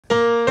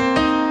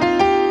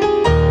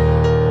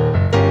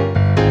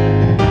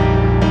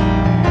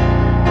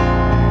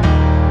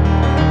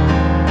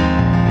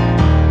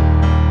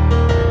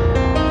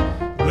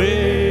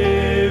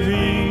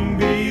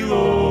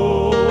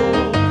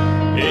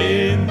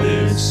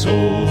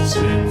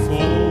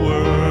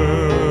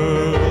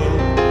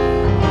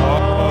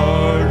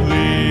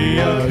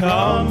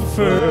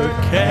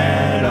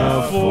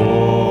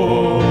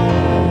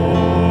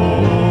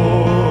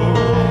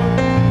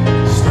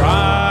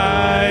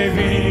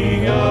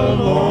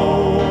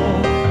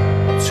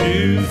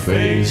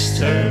face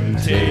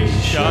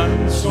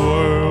temptation's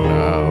swirl.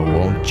 Now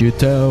won't you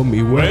tell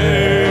me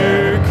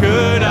Where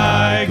could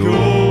I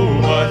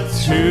go but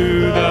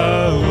to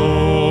the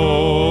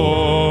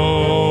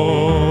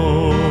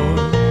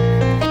Lord?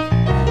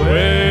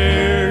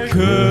 Where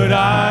could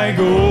I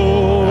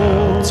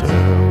go?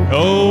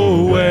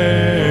 Oh,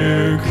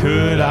 where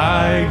could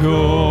I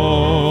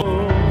go?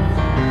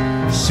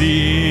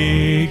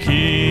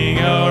 Seeking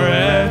a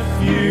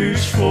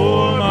refuge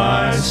for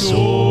my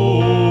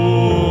soul,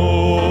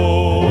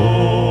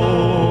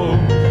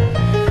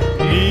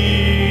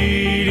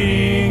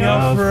 needing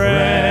a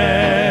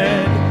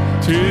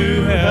friend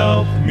to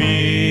help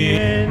me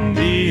in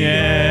the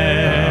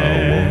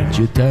end. Won't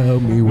you tell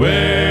me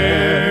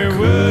Where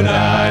would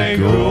I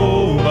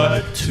go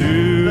but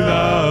to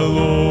the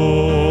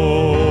Lord?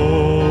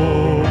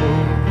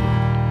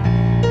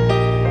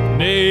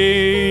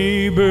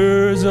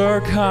 Neighbors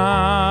are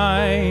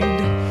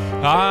kind,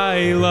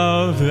 I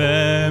love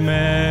them,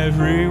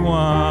 everyone.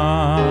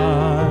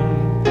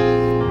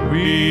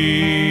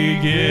 We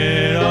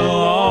get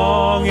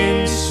along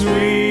in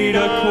sweet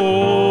accord.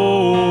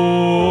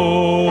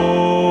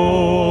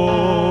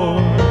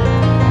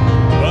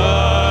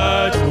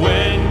 But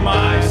when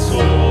my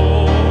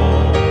soul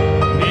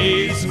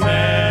needs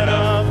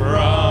manna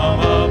from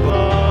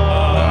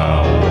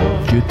above,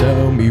 won't you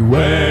tell me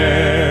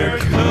where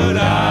could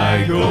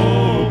I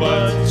go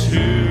but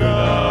to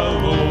the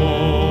Lord?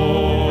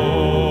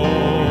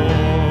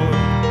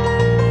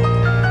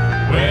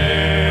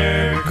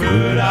 Where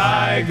could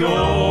I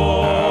go?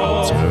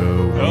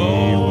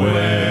 Oh,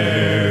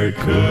 where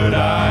could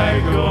I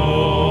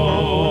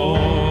go?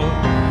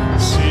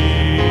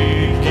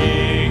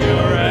 Seeking a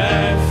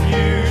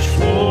refuge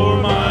for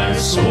my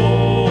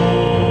soul,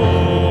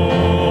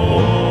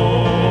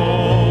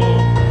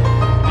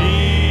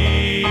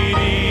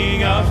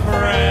 needing a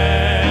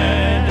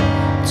friend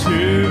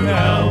to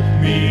help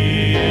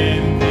me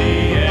in the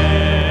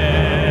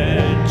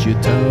end. Won't you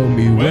tell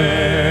me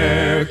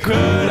Where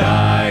could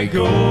I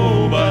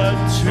go but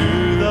to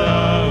the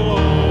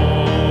Lord?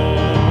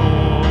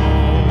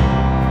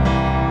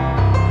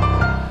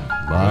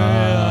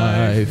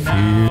 life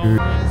here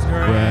is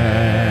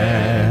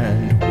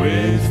grand,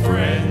 with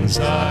friends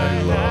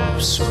I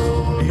love so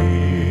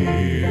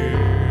dear.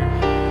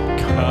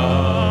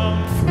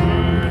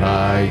 Comfort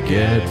I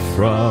get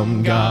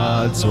from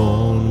God's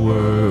own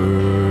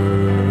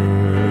word.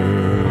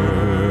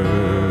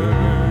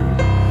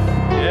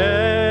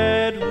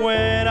 Yet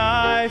when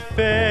I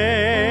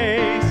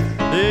face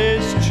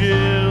this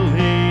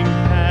chilling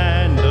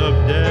hand of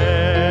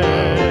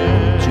death,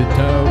 Won't you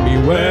tell me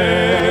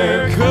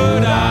where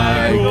could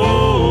I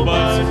go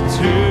but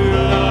to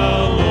the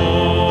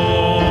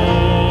Lord?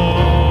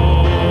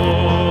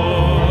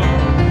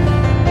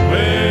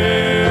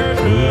 Where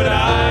could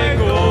I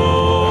go?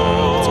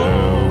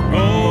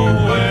 Oh,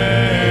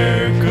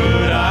 where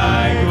could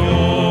I go?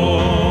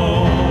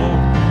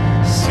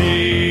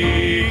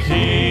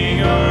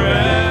 Seeking a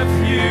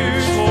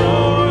refuge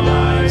for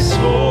my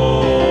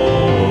soul,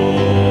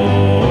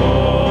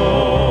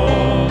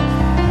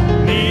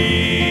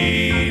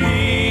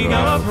 needing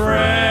a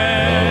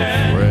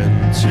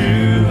friend to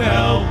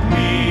help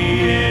me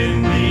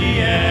in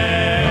the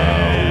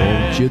end.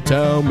 won't you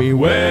tell me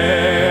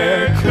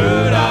Where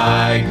could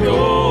I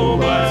go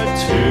but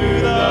to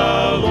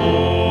the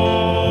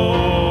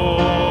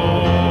Lord?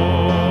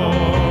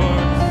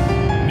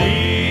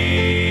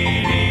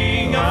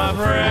 Needing a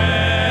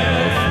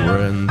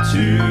friend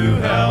to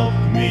help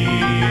me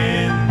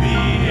in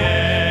the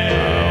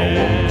end.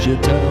 won't you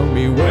tell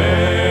me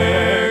Where